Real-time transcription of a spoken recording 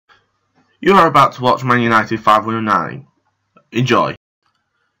You are about to watch Man United 5109. Enjoy.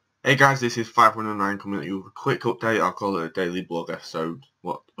 Hey guys, this is 5109 coming at you with a quick update. I'll call it a daily blog episode,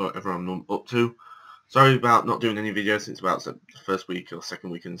 whatever I'm up to. Sorry about not doing any videos since about the first week or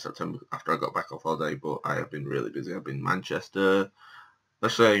second week in September after I got back off holiday, but I have been really busy. I've been in Manchester.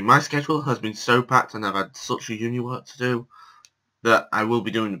 Let's say my schedule has been so packed and I've had such a uni work to do that I will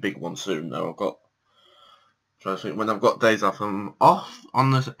be doing a big one soon though. When I've got days off, I'm off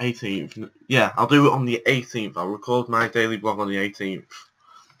on the 18th. Yeah, I'll do it on the 18th. I'll record my daily blog on the 18th.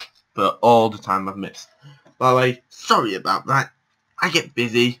 But all the time I've missed. By the way, sorry about that. I get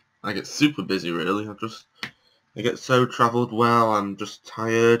busy. I get super busy, really. I get so travelled well. I'm just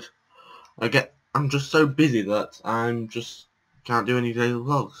tired. I'm just so busy that I'm just can't do any daily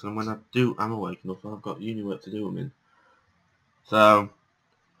vlogs. And when I do, I'm awake enough. I've got uni work to do them in. So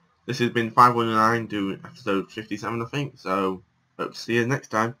this has been 5109 doing episode 57, I think. So hope to see you next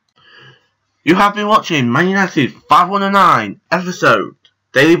time. You have been watching Man United 5109 episode.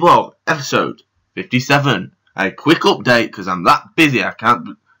 Daily Vlog, episode 57. A quick update because I'm that busy I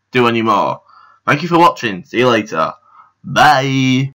can't do any more. Thank you for watching. See you later. Bye.